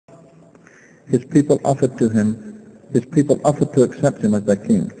His people offered to accept him as their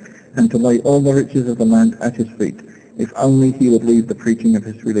king, and to lay all the riches of the land at his feet, if only he would leave the preaching of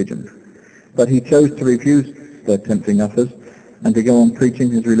his religion. But he chose to refuse their tempting offers, and to go on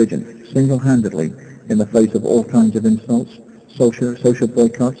preaching his religion, single-handedly, in the face of all kinds of insults, social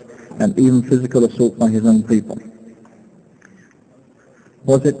boycotts, and even physical assault by his own people.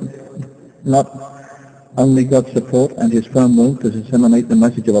 Was it not only God's support and his firm will to disseminate the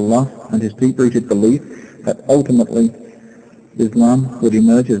message of Allah and his deep-rooted belief that ultimately Islam would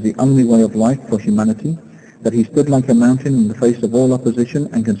emerge as the only way of life for humanity, that he stood like a mountain in the face of all opposition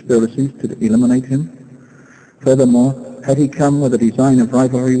and conspiracies to eliminate him? Furthermore, had he come with a design of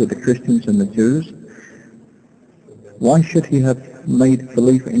rivalry with the Christians and the Jews? Why should he have made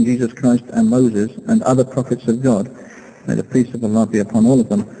belief in Jesus Christ and Moses and other prophets of God, may the peace of Allah be upon all of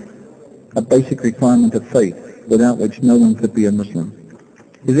them, a basic requirement of faith without which no one could be a Muslim?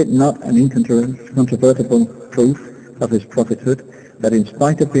 Is it not an incontrovertible proof of his prophethood that in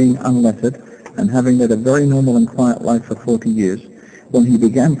spite of being unlettered and having led a very normal and quiet life for 40 years, when he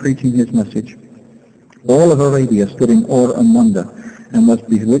began preaching his message, all of Arabia stood in awe and wonder and was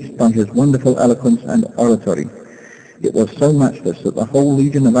bewitched by his wonderful eloquence and oratory? It was so matchless that the whole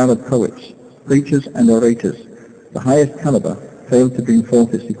legion of Arab poets, preachers and orators, the highest caliber, failed to bring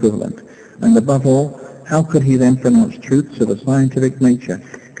forth its equivalent. And above all, how could he then pronounce truths of a scientific nature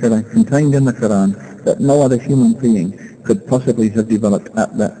contained in the Quran that no other human being could possibly have developed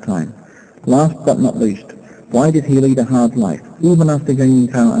at that time? Last but not least, why did he lead a hard life, even after gaining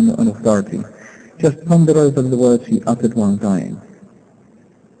power and authority? Just ponder over the words he uttered while dying.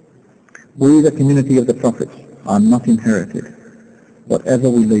 We, the community of the prophets, are not inherited. Whatever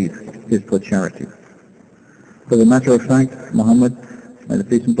we leave is for charity. For the matter of fact, Muhammad, may the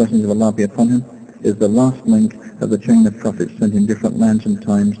peace and blessings of Allah be upon him, is the last link of the chain of prophets sent in different lands and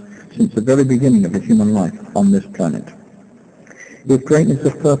times since the very beginning of the human life on this planet. If greatness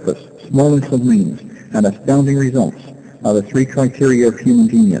of purpose, smallness of means, and astounding results are the three criteria of human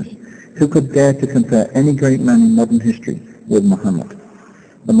genius, who could dare to compare any great man in modern history with Muhammad?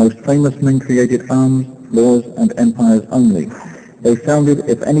 The most famous men created arms, laws, and empires only. They founded,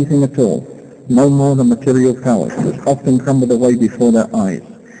 if anything at all, no more than material powers, which often crumbled away before their eyes.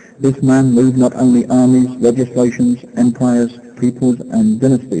 This man moved not only armies, legislations, empires, peoples, and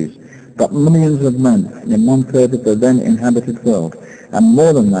dynasties, but millions of men in 1/3 of the then inhabited world. And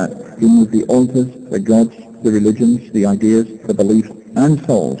more than that, he moved the altars, the gods, the religions, the ideas, the beliefs, and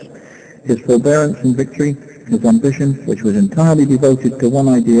souls. His forbearance and victory, his ambition, which was entirely devoted to one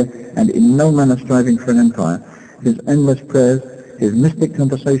idea and in no manner striving for an empire, his endless prayers, his mystic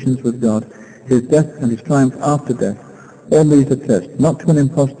conversations with God, his death and his triumph after death, all these attest not to an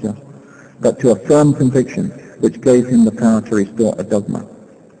imposture, but to a firm conviction which gave him the power to restore a dogma.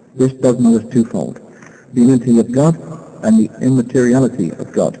 This dogma was twofold: the unity of God and the immateriality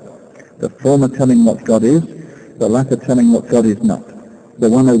of God. The former telling what God is, the latter telling what God is not. The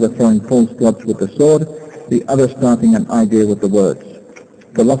one overthrowing false gods with the sword, the other starting an idea with the words.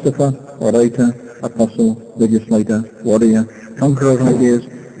 Philosopher, orator, apostle, legislator, warrior, conqueror of ideas,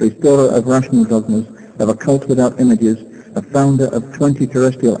 restorer of rational dogmas, of a cult without images, a founder of 20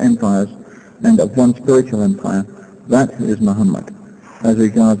 terrestrial empires, and of one spiritual empire, that is Muhammad. As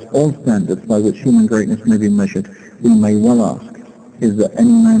regards all standards by which human greatness may be measured, we may well ask, is there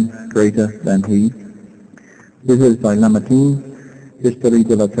any man greater than he? This is by Lamartine, History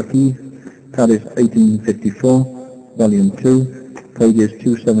de la Turquie, Paris 1854, Volume 2, pages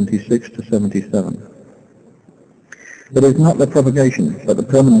 276 to 77. It is not the propagation, but the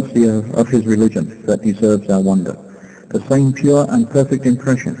permanency of his religion that deserves our wonder. The same pure and perfect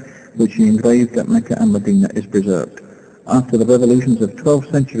impression which he engraved at Mecca and Medina is preserved. After the revolutions of 12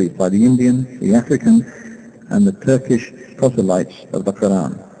 centuries by the Indian, the African, and the Turkish proselytes of the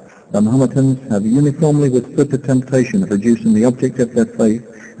Quran, the Mohammedans have uniformly withstood the temptation of reducing the object of their faith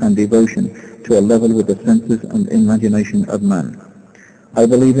and devotion to a level with the senses and imagination of man. I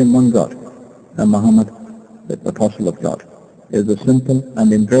believe in one God, and Muhammad, the apostle of God, is the simple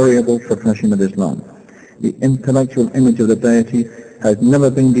and invariable profession of Islam. The intellectual image of the deity has never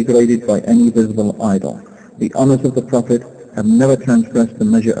been degraded by any visible idol. The honors of the Prophet have never transgressed the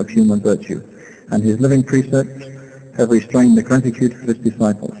measure of human virtue, and his living precepts have restrained the gratitude of his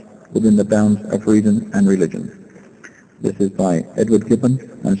disciples within the bounds of reason and religion. This is by Edward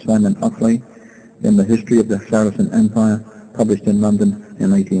Gibbon and Simon Ockley in The History of the Saracen Empire, published in London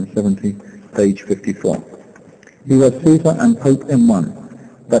in 1870, page 54. He was Caesar and Pope in one,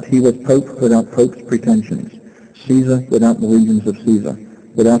 but he was Pope without Pope's pretensions, Caesar without the legions of Caesar,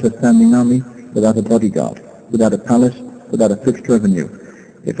 without a standing army, without a bodyguard, without a palace, without a fixed revenue.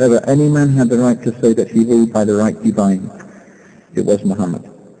 If ever any man had the right to say that he ruled by the right divine, it was Muhammad,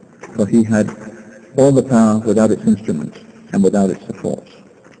 for he had all the power without its instruments and without its supports.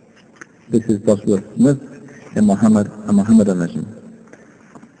 This is Bosworth Smith in Muhammad and Mohammedanism,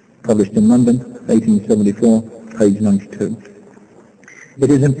 published in London, 1874, page 92. It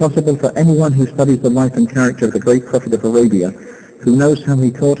is impossible for anyone who studies the life and character of the great prophet of Arabia, who knows how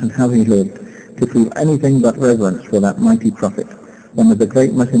he taught and how he lived, to feel anything but reverence for that mighty prophet, one of the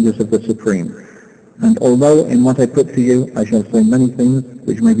great messengers of the Supreme. And although in what I put to you I shall say many things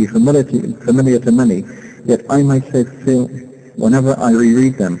which may be familiar to many, yet I myself feel, whenever I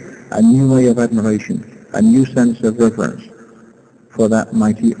reread them, a new way of admiration, a new sense of reverence for that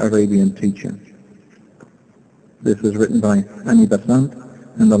mighty Arabian teacher. This was written by Anabaptist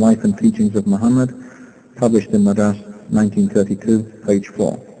in The Life and Teachings of Muhammad, published in Madras, 1932, page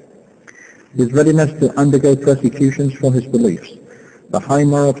 4. His readiness to undergo persecutions for his beliefs, the high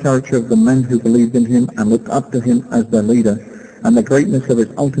moral character of the men who believed in him and looked up to him as their leader, and the greatness of his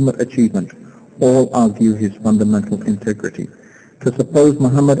ultimate achievement, all argue his fundamental integrity. To suppose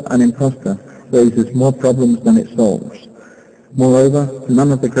Muhammad an impostor raises more problems than it solves. Moreover,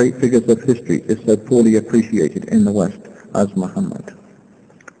 none of the great figures of history is so poorly appreciated in the West as Muhammad.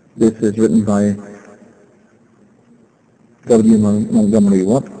 This is written by W. Montgomery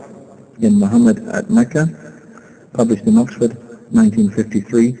Watt in Muhammad at Mecca, published in Oxford,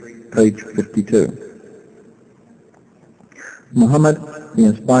 1953, page 52. Muhammad, the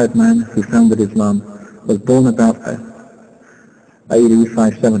inspired man who founded Islam, was born about AD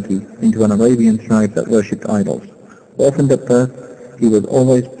 570 into an Arabian tribe that worshipped idols. Orphaned at birth, he was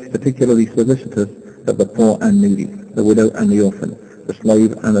always particularly solicitous of the poor and needy, the widow and the orphan, the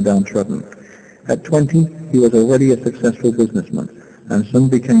slave and the downtrodden. At 20, he was already a successful businessman, and soon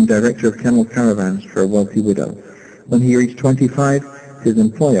became director of camel caravans for a wealthy widow. When he reached 25, his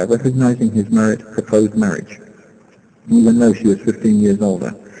employer, recognizing his merit, proposed marriage. Even though she was 15 years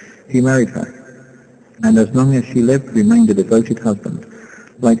older, he married her, and as long as she lived, remained a devoted husband.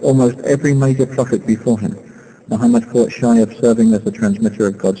 Like almost every major prophet before him, Muhammad fought shy of serving as a transmitter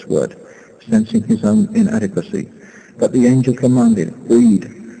of God's word, sensing his own inadequacy. But the angel commanded,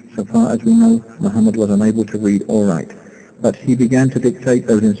 read. So far as we know, Muhammad was unable to read or write, but he began to dictate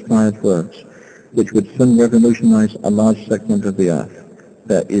those inspired words, which would soon revolutionize a large segment of the earth.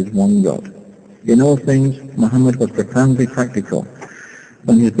 There is one God. In all things, Muhammad was profoundly practical.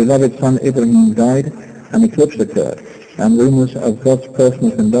 When his beloved son Ibrahim died, an eclipse occurred, and rumors of God's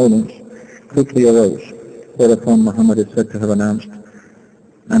personal condolence quickly arose, whereupon Muhammad is said to have announced,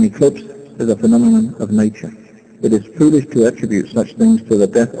 an eclipse is a phenomenon of nature. It is foolish to attribute such things to the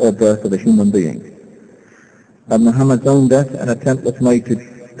death or birth of a human being. At Muhammad's own death, an attempt was made to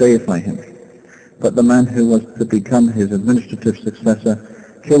deify him, but the man who was to become his administrative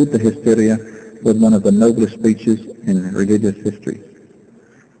successor killed the hysteria with one of the noblest speeches in religious history.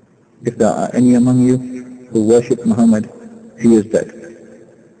 If there are any among you who worship Muhammad, he is dead.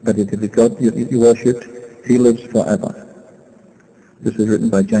 But if it is God you worshipped, he lives forever. This is written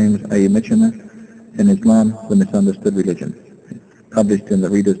by James A. Michener in Islam, the Misunderstood Religion, published in the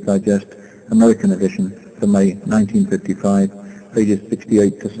Reader's Digest, American edition, for May 1955, pages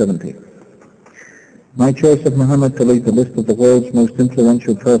 68 to 70. My choice of Muhammad to lead the list of the world's most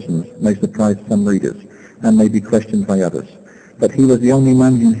influential persons may surprise some readers, and may be questioned by others. But he was the only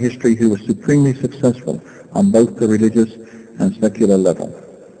man in history who was supremely successful on both the religious and secular level.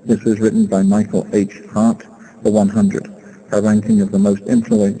 This was written by Michael H. Hart, The 100, a ranking of the most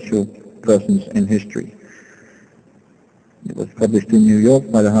influential persons in history. It was published in New York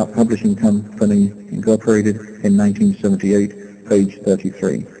by the Hart Publishing Company, Incorporated, in 1978, page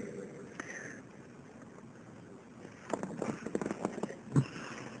 33.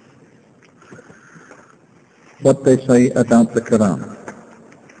 What they say about the Quran.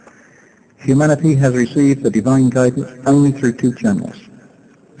 Humanity has received the divine guidance only through two channels.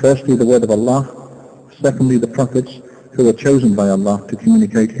 Firstly, the word of Allah. Secondly, the prophets who were chosen by Allah to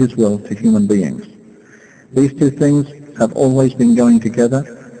communicate His will to human beings. These two things have always been going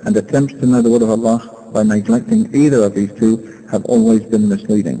together, and attempts to know the word of Allah by neglecting either of these two have always been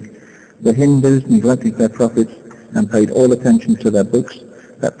misleading. The Hindus neglected their prophets and paid all attention to their books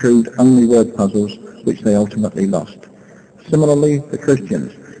that proved only word puzzles, which they ultimately lost. Similarly, the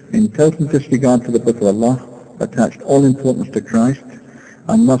Christians, in total disregard to the book of Allah, attached all importance to Christ,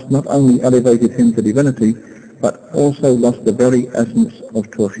 and thus not only elevated him to divinity, but also lost the very essence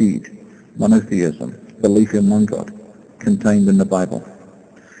of Tawheed, monotheism, belief in one God, contained in the Bible.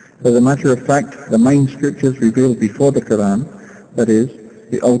 As a matter of fact, the main scriptures revealed before the Quran, that is,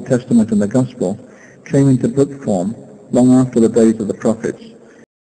 the Old Testament and the Gospel, came into book form long after the days of the prophets,